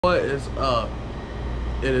What is up?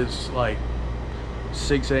 It is like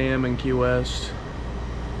 6 a.m. in Key West.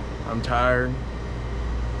 I'm tired,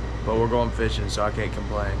 but we're going fishing, so I can't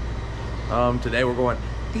complain. Today we're going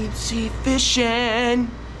deep sea fishing.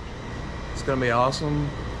 It's gonna be awesome.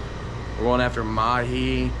 We're going after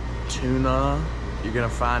mahi, tuna. You're gonna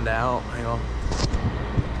find out. Hang on.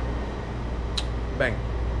 Bang.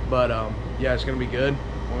 But yeah, it's gonna be good.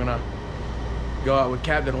 We're gonna go out with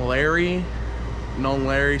Captain Larry. Known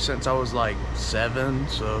Larry since I was like 7,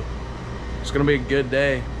 so it's gonna be a good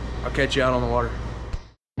day. I'll catch you out on the water.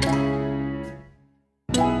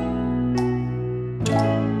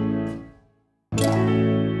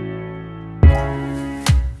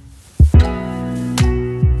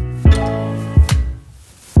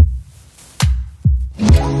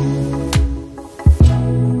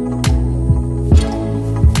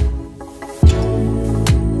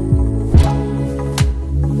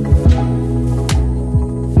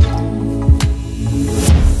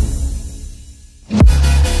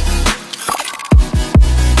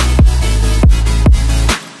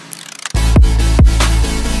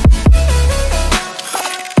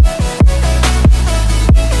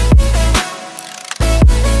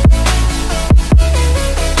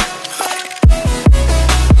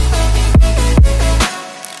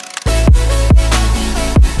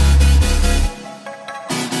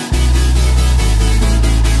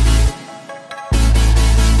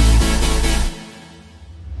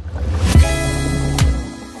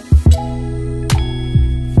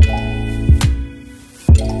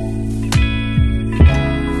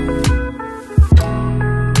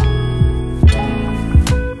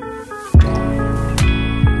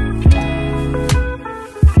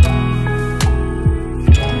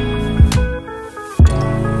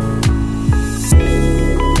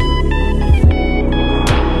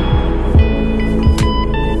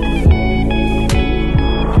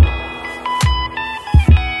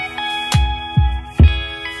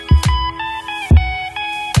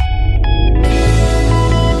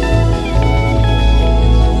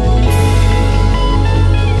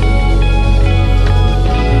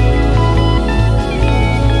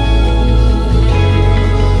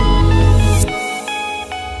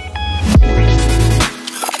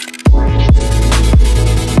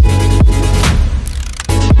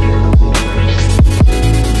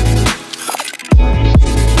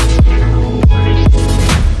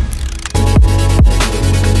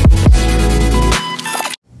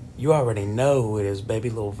 You already know who it is, baby.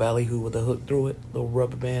 Little ballyhoo with a hook through it. Little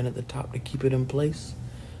rubber band at the top to keep it in place.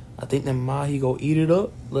 I think that mahi go eat it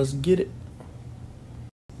up. Let's get it.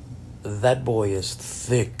 That boy is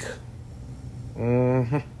thick.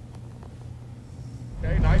 Mm-hmm.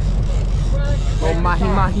 Okay, nice and smooth. Little mahi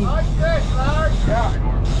mahi. Nice fish, Larry. Yeah.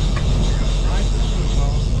 Nice and smooth, Mo.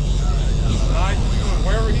 Nice and smooth.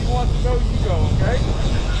 Wherever he wants to go, you go, okay?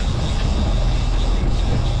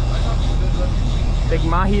 Big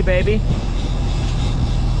mahi, baby.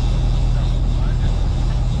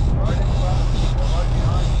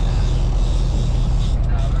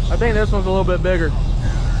 I think this one's a little bit bigger.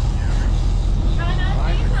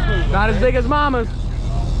 Not as big as Mama's. Yep,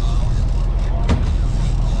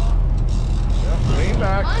 lean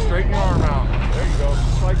back, straighten your arm out. There you go,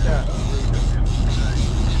 just like that.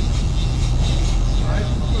 Nice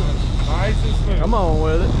and smooth. Nice and smooth. Come on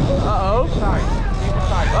with it. Uh-oh. Keep it tight. Keep it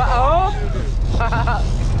tight. Uh-oh.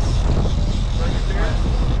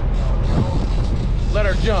 Let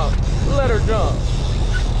her jump. Let her jump.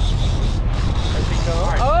 There she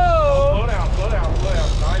comes. Oh! Slow down, slow down, slow down.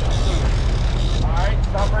 Nice and smooth. All right,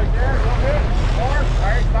 stop right there. A little bit more. All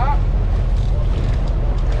right, stop.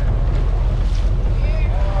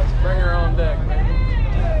 Bring her on deck, baby.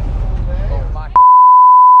 Oh, my.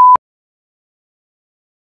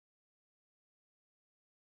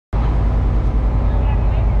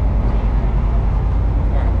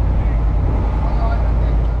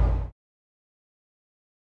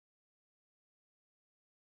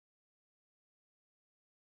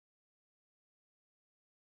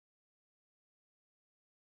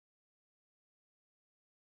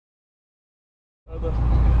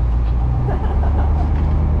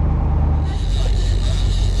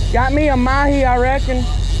 Got me a mahi, I reckon.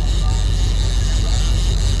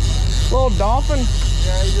 Little dolphin.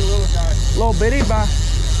 Yeah, he's a little guy. Little bitty by.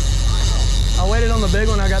 I waited on the big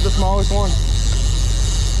one, I got the smallest one.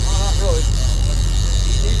 Oh, not really.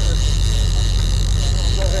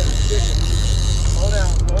 Go ahead and stick it. Slow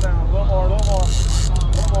down, a little more, a little more. A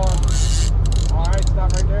little more. All right,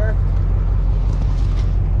 stop right there.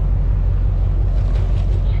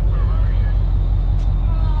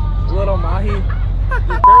 Little mahi. Just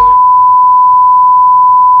barely.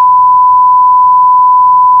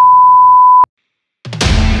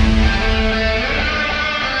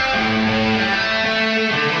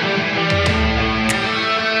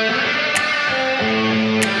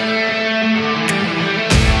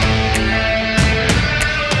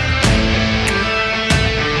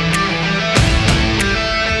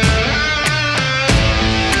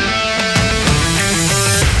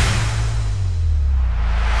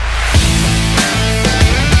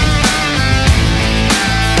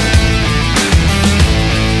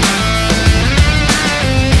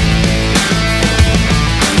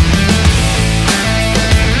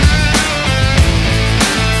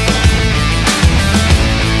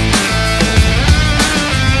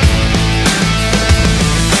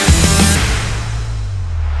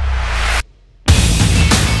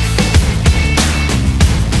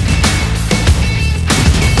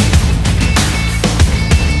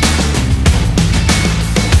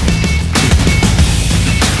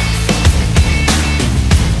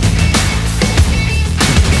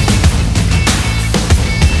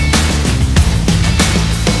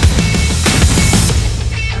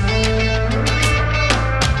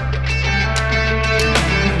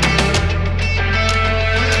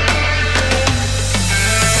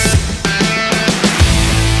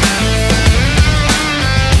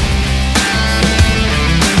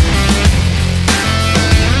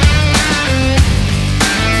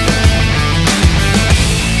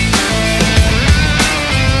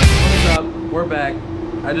 we're back.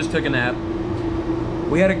 I just took a nap.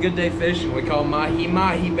 We had a good day fishing. We call mahi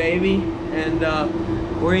mahi, baby. And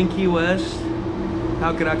we're in Key West.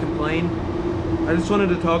 How could I complain? I just wanted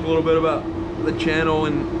to talk a little bit about the channel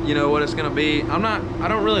and, you know, what it's gonna be. I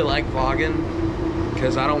don't really like vlogging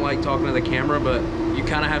because I don't like talking to the camera, but you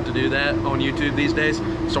kind of have to do that on YouTube these days.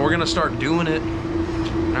 So we're gonna start doing it.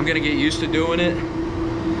 I'm gonna get used to doing it,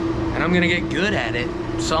 and I'm gonna get good at it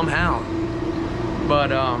somehow.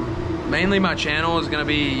 But mainly my channel is gonna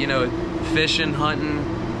be, you know, fishing, hunting,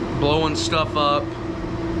 blowing stuff up,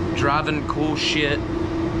 driving cool shit,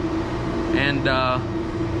 and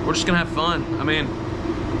we're just gonna have fun. I mean,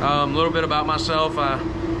 a little bit about myself. I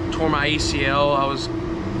tore my ACL. I was,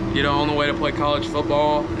 you know, on the way to play college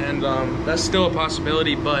football, and that's still a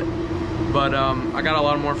possibility, but I got a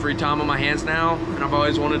lot more free time on my hands now, and I've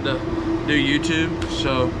always wanted to do YouTube,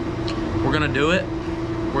 so we're gonna do it.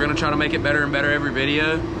 We're gonna try to make it better and better every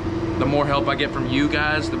video. The more help I get from you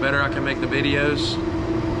guys, the better I can make the videos.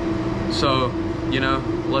 So, you know,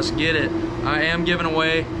 let's get it. I am giving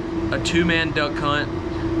away a 2-man duck hunt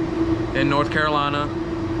in North Carolina.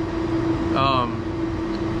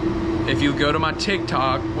 If you go to my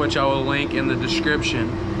TikTok, which I will link in the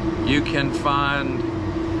description, you can find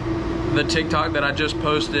the TikTok that I just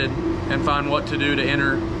posted and find what to do to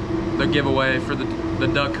enter the giveaway for the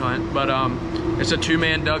duck hunt. But it's a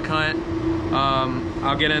 2-man duck hunt.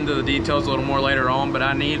 I'll get into the details a little more later on, but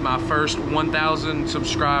I need my first 1,000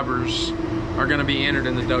 subscribers are gonna be entered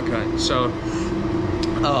in the duck hunt. So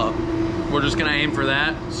we're just gonna aim for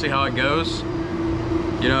that, see how it goes.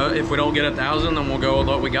 You know, if we don't get 1,000, then we'll go with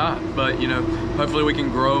what we got. But, you know, hopefully we can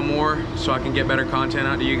grow more so I can get better content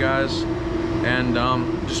out to you guys and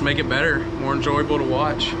just make it better, more enjoyable to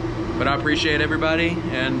watch. But I appreciate everybody,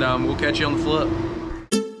 and we'll catch you on the flip.